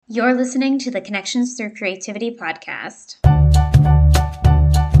You're listening to the Connections Through Creativity podcast.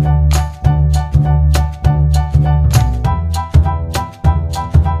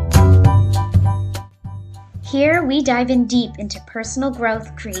 Here, we dive in deep into personal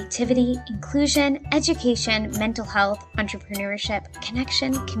growth, creativity, inclusion, education, mental health, entrepreneurship,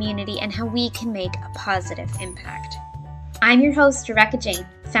 connection, community, and how we can make a positive impact. I'm your host, Rebecca Jane,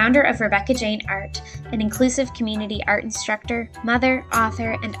 founder of Rebecca Jane Art, an inclusive community art instructor, mother,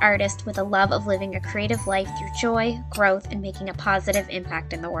 author, and artist with a love of living a creative life through joy, growth, and making a positive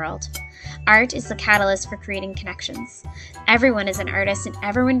impact in the world. Art is the catalyst for creating connections. Everyone is an artist, and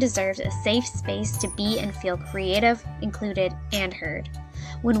everyone deserves a safe space to be and feel creative, included, and heard.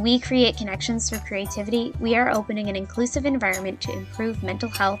 When we create connections through creativity, we are opening an inclusive environment to improve mental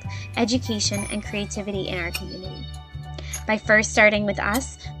health, education, and creativity in our community. By first starting with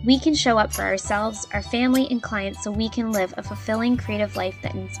us, we can show up for ourselves, our family, and clients so we can live a fulfilling creative life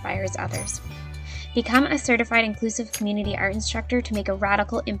that inspires others. Become a certified inclusive community art instructor to make a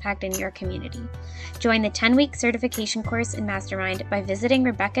radical impact in your community. Join the 10-week certification course and mastermind by visiting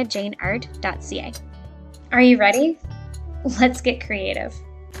RebeccaJaneArt.ca. Are you ready? Let's get creative.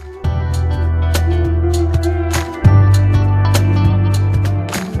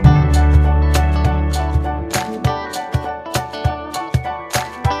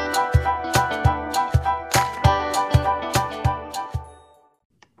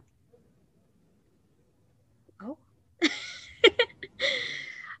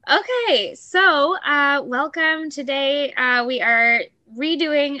 Okay, so welcome. Today we are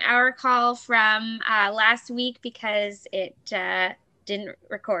redoing our call from last week because it didn't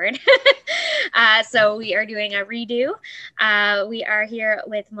record. So we are doing a redo. We are here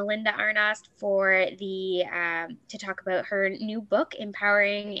with Melinda Arnost for the to talk about her new book,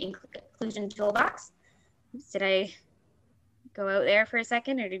 Empowering Inclusion Toolbox. Did I go out there for a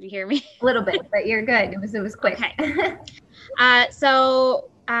second, or did you hear me? A little bit, but you're good. It was quick. Okay. So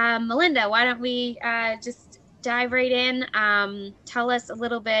Melinda, why don't we just dive right in? Tell us a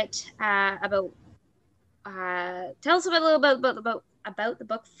little bit about the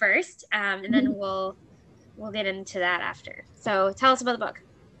book first, and then we'll get into that after. So tell us about the book.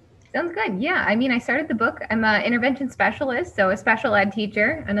 Sounds good. Yeah, I mean, I started the book. I'm an intervention specialist, so a special ed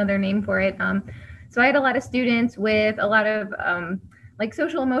teacher, another name for it. So I had a lot of students with a lot of like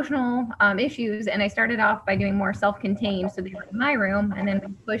social emotional issues, and I started off by doing more self-contained, so they were in my room, and then we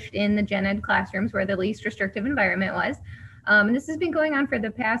pushed in the gen ed classrooms where the least restrictive environment was. And this has been going on for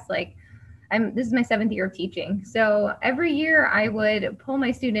the past this is my 7th year of teaching. So every year I would pull my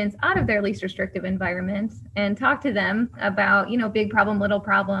students out of their least restrictive environment and talk to them about, big problem, little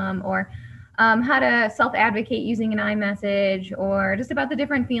problem, or how to self-advocate using an iMessage, or just about the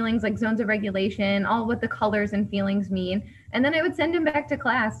different feelings like zones of regulation, all what the colors and feelings mean. And then I would send them back to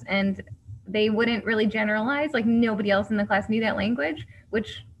class, and they wouldn't really generalize. Like, nobody else in the class knew that language,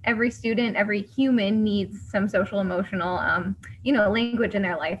 which every student, every human needs some social emotional, language in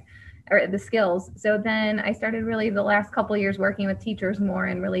their life, or the skills. So then I started really the last couple of years working with teachers more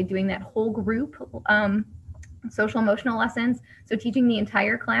and really doing that whole group social emotional lessons. So teaching the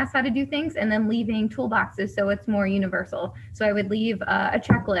entire class how to do things, and then leaving toolboxes so it's more universal. So I would leave a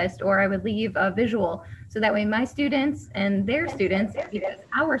checklist, or I would leave a visual. So that way my students and their students, because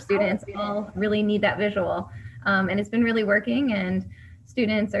our students all really need that visual. And it's been really working, and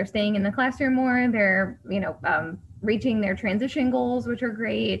students are staying in the classroom more. They're, reaching their transition goals, which are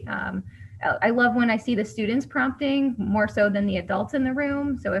great. I love when I see the students prompting more so than the adults in the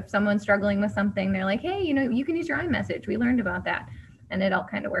room. So if someone's struggling with something, they're like, hey, you can use your iMessage. We learned about that. And it all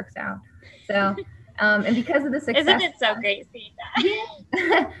kind of works out. So, and because of the success. Isn't it so great seeing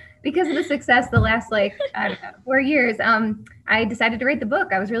that? Because of the success the last 4 years, I decided to write the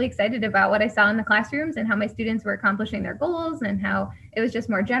book. I was really excited about what I saw in the classrooms and how my students were accomplishing their goals, and how it was just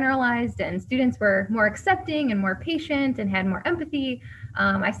more generalized, and students were more accepting and more patient and had more empathy.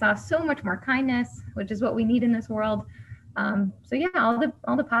 I saw so much more kindness, which is what we need in this world. So yeah, all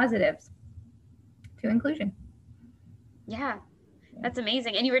the positives to inclusion. Yeah, that's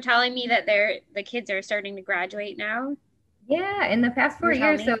amazing. And you were telling me that the kids are starting to graduate now. Yeah, in the past 4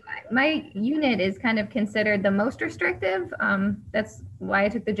 years. So my unit is kind of considered the most restrictive. That's why I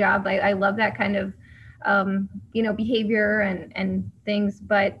took the job. I love that kind of, behavior and things.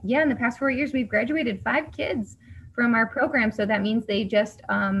 But yeah, in the past 4 years, we've graduated 5 kids from our program. So that means they just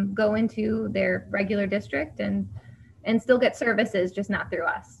go into their regular district and still get services, just not through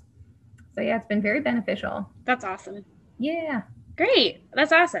us. So yeah, it's been very beneficial. That's awesome. Yeah. Great.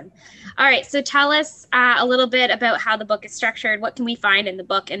 That's awesome. All right. So tell us a little bit about how the book is structured. What can we find in the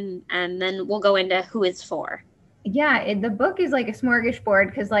book? And then we'll go into who it's for. Yeah, the book is like a smorgasbord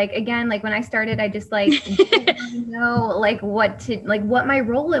because, like, again, like when I started, I just like didn't really know like what my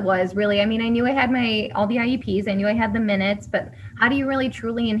role it was really. I mean, I knew I had my all the IEPs, I knew I had the minutes, but how do you really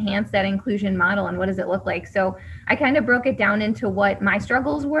truly enhance that inclusion model and what does it look like? So I kind of broke it down into what my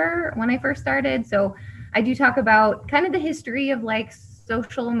struggles were when I first started. So I do talk about kind of the history of like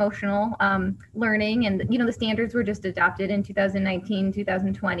social emotional learning, and the standards were just adopted in 2019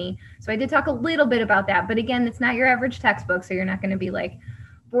 2020. So I did talk a little bit about that, but again, it's not your average textbook, so you're not going to be like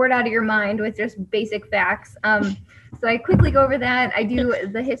bored out of your mind with just basic facts. So I quickly go over that. I do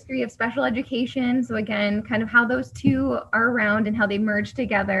the history of special education, so again, kind of how those two are around and how they merge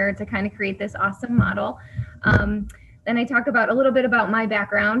together to kind of create this awesome model. Then I talk about a little bit about my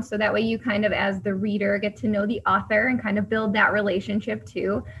background, so that way you kind of, as the reader, get to know the author and kind of build that relationship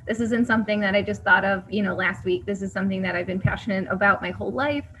too. This isn't something that I just thought of, last week. This is something that I've been passionate about my whole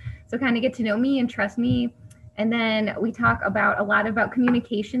life. So kind of get to know me and trust me. And then we talk about a lot about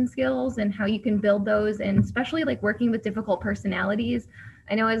communication skills and how you can build those, and especially like working with difficult personalities.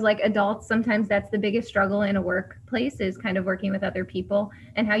 I know as like adults, sometimes that's the biggest struggle in a workplace, is kind of working with other people,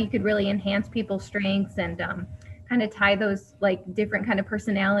 and how you could really enhance people's strengths and kind of tie those like different kind of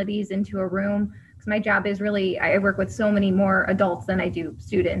personalities into a room. Because my job is really, I work with so many more adults than I do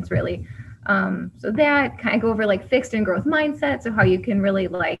students really. So that kind of go over like fixed and growth mindset. So how you can really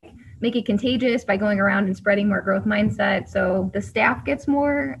like make it contagious by going around and spreading more growth mindset. So the staff gets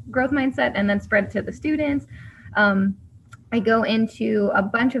more growth mindset and then spread to the students. I go into a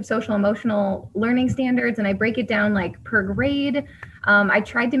bunch of social emotional learning standards, and I break it down like per grade. I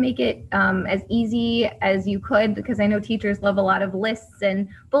tried to make it as easy as you could, because I know teachers love a lot of lists and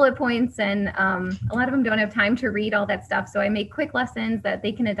bullet points, and a lot of them don't have time to read all that stuff. So I make quick lessons that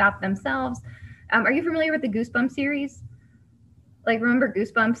they can adopt themselves. Are you familiar with the Goosebumps series? Like, remember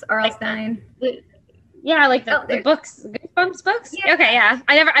Goosebumps, R.L. Stein? Yeah, like the books, Goosebumps books. Yeah. Okay, yeah.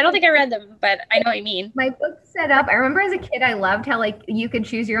 I don't think I read them, but I know what you mean. My book's set up. I remember as a kid, I loved how like you could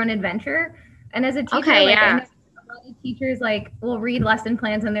choose your own adventure, and as a teacher, I know a lot of teachers like will read lesson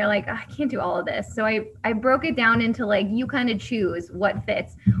plans and they're like, oh, I can't do all of this. So I broke it down into like, you kind of choose what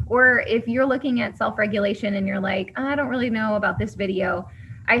fits. Or if you're looking at self-regulation and you're like, I don't really know about this video,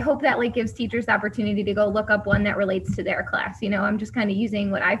 I hope that like gives teachers the opportunity to go look up one that relates to their class. I'm just kind of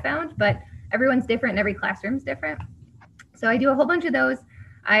using what I found, but everyone's different and every classroom's different. So I do a whole bunch of those.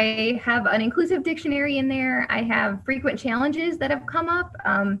 I have an inclusive dictionary in there. I have frequent challenges that have come up.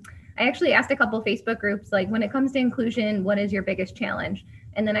 I actually asked a couple of Facebook groups, like, when it comes to inclusion, what is your biggest challenge?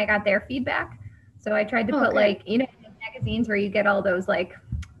 And then I got their feedback. So I tried to put like, magazines where you get all those like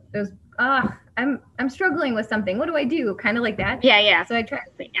those, I'm struggling with something. What do I do? Kind of like that. Yeah, yeah. So I tried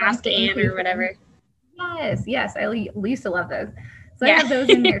to ask Anne or whatever. Yes. I used to love those. So I have those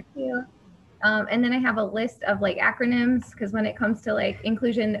in there too. And then I have a list of like acronyms, because when it comes to like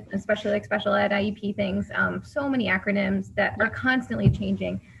inclusion, especially like special ed, IEP things, so many acronyms that are constantly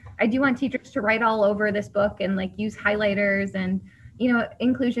changing. I do want teachers to write all over this book and like use highlighters, and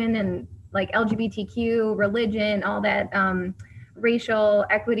inclusion and like LGBTQ, religion, all that, racial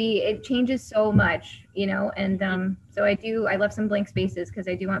equity, it changes so much, and so I love some blank spaces, because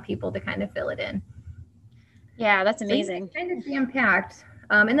I do want people to kind of fill it in. Yeah, that's amazing. So kind of jam-packed.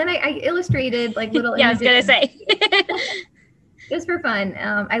 And then I illustrated like little images. I was gonna say. Just for fun.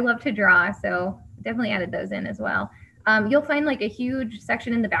 I love to draw, so definitely added those in as well. You'll find like a huge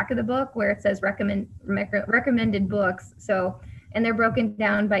section in the back of the book where it says recommended books. So, and they're broken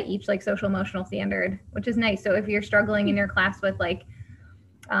down by each like social emotional standard, which is nice. So if you're struggling in your class with like,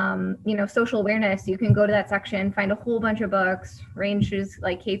 social awareness, you can go to that section, find a whole bunch of books, ranges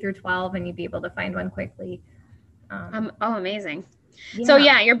like K through 12, and you'd be able to find one quickly. Amazing. Yeah. So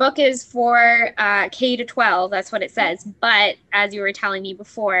your book is for K to 12. That's what it says. But as you were telling me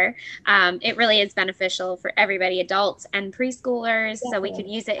before, it really is beneficial for everybody, adults and preschoolers. Definitely. So we could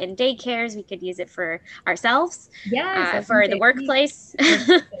use it in daycares. We could use it for ourselves. Yes. For the workplace.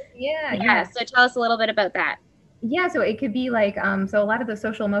 Yeah. So tell us a little bit about that. Yeah, so it could be like, so a lot of the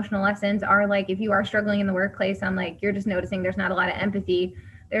social emotional lessons are like, if you are struggling in the workplace, I'm like, you're just noticing there's not a lot of empathy.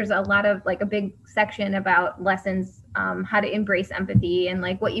 There's a lot of like a big section about lessons, how to embrace empathy and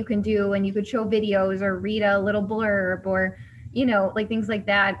like what you can do, and you could show videos or read a little blurb or, like things like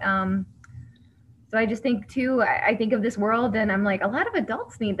that. So I just think too, I think of this world and I'm like, a lot of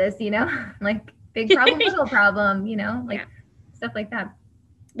adults need this, like big problem, little problem, stuff like that.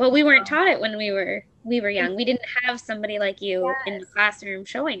 Well, we weren't taught it when we were young. We didn't have somebody like you in the classroom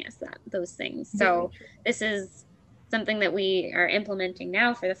showing us those things. So this is something that we are implementing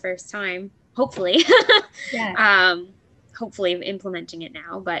now for the first time, hopefully. hopefully implementing it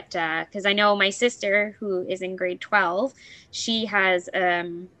now, but because I know my sister who is in grade 12, she has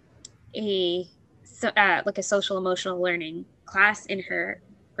like a social emotional learning class in her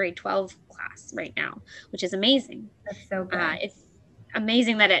grade 12 class right now, which is amazing. That's so good. It's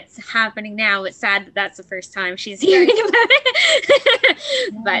amazing that it's happening now. It's sad that that's the first time she's hearing about it.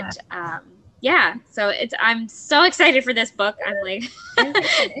 Yeah. But yeah, so I'm so excited for this book. I'm like,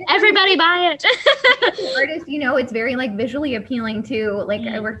 everybody buy it. Artist, it's very like visually appealing too. Like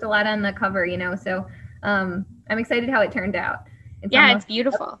I worked a lot on the cover, so I'm excited how it turned out. It's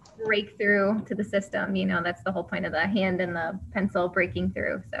beautiful. Breakthrough to the system, that's the whole point of the hand and the pencil breaking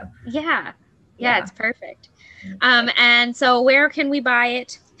through. So yeah, it's perfect. And so where can we buy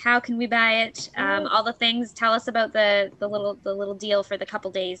it? How can we buy it? All the things. Tell us about the little deal for the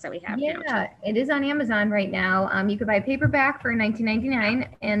couple days that we have now. Yeah, it is on Amazon right now. You could buy a paperback for $19.99,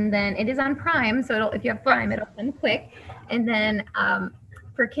 and then it is on Prime. So if you have Prime, it'll send quick. And then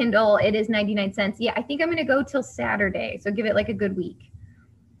for Kindle, it is 99 cents. Yeah, I think I'm going to go till Saturday. So give it like a good week.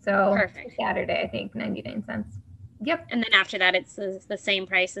 So perfect. Saturday, I think 99 cents. Yep. And then after that, it's the same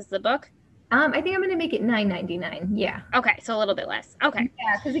price as the book. I think I'm going to make it $9.99. Yeah. Okay, so a little bit less. Okay.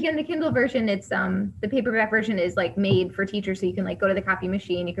 Yeah, because again, the Kindle version, it's the paperback version is like made for teachers, so you can like go to the copy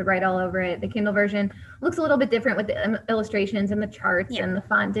machine, you could write all over it. The Kindle version looks a little bit different with the illustrations and the charts, and the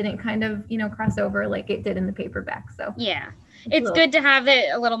font didn't kind of cross over like it did in the paperback. So yeah. It's good to have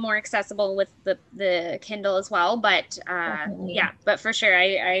it a little more accessible with the Kindle as well, but but for sure,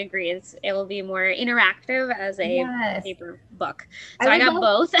 I agree. It will be more interactive as a paper book. So I got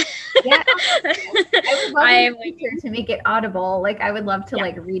both. Yeah, I would love to make it audible. Like I would love to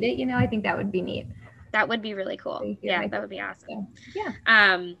like read it. I think that would be neat. That would be really cool. Yeah, that would be awesome. Yeah.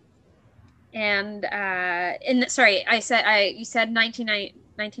 You said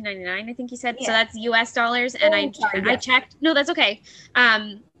 $19.99, I think you said. Yeah. So that's US dollars, and I checked. No, that's okay.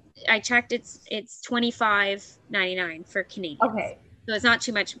 I checked. It's $25.99 for Canadian. Okay. So it's not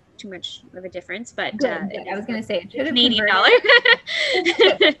too much of a difference, but I was going to say it should have Canadian dollar.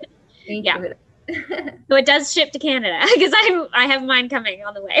 Yeah. So it does ship to Canada because I have mine coming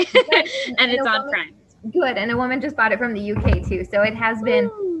on the way, and it's on Prime. Good, and a woman just bought it from the UK too, so it has been.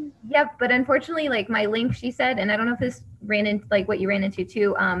 Yep, but unfortunately, like my link, she said, and I don't know if this ran into like what you ran into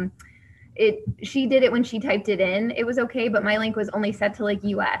too. She did it when she typed it in. It was okay, but my link was only set to like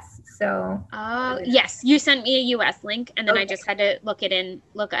US. So. Yes, you sent me a US link, and then I just had to look it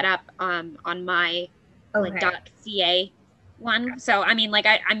up on my like .ca one. So I mean, like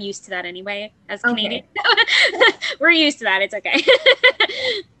I'm used to that anyway as Canadian. We're used to that. It's okay.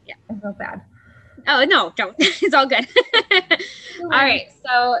 Yeah. I feel bad. Oh, no, don't. It's all good. All right.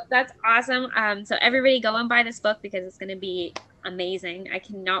 So that's awesome. So everybody go and buy this book because it's going to be amazing. I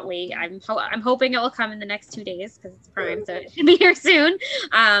cannot wait. I'm hoping it will come in the next 2 days because it's Prime. So it should be here soon.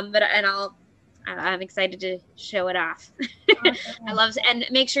 I'm excited to show it off. Awesome. And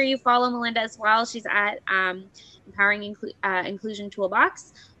make sure you follow Melinda as well. She's at Empowering Inclusion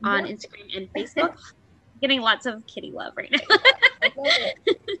Toolbox on Instagram and Facebook. Getting lots of kitty love right now. I love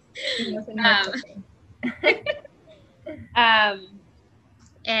it.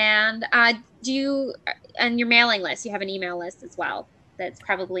 And and your mailing list, you have an email list as well. That's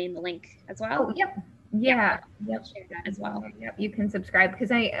probably in the link as well. Oh, yep. Yeah. Yep. Share that as well. Yep. You can subscribe because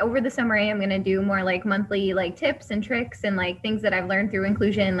over the summer I am going to do more like monthly like tips and tricks and like things that I've learned through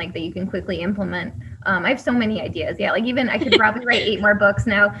inclusion, like that you can quickly implement. I have so many ideas. Yeah. Like even I could probably write 8 more books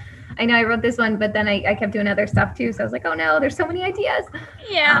now. I know I wrote this one, but then I kept doing other stuff too. So I was like, oh no, there's so many ideas.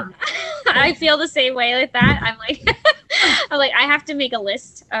 Yeah. I feel the same way with that. I'm like, I have to make a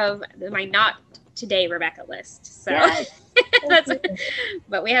list of my not today Rebecca list. So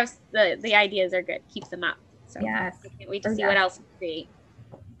but we have the ideas are good. Keep them up. So yes. I can't wait to see what else we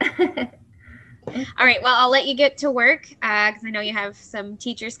create. All right. Well, I'll let you get to work because I know you have some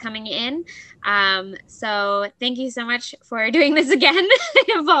teachers coming in. So thank you so much for doing this again.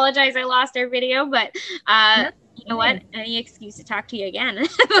 I apologize. I lost our video, but you know what? Any excuse to talk to you again. I'm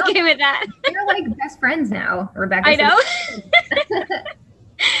okay with that. You're like best friends now, Rebecca. I know.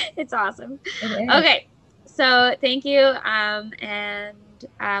 It's awesome. Okay. So thank you. And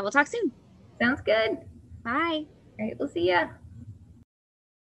we'll talk soon. Sounds good. Bye. All right. We'll see ya.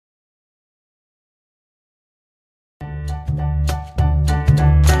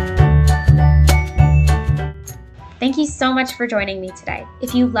 Thank you so much for joining me today.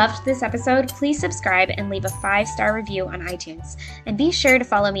 If you loved this episode, please subscribe and leave a 5-star review on iTunes. And be sure to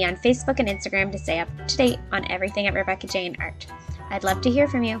follow me on Facebook and Instagram to stay up to date on everything at Rebecca Jane Art. I'd love to hear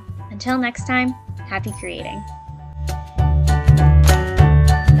from you. Until next time, happy creating.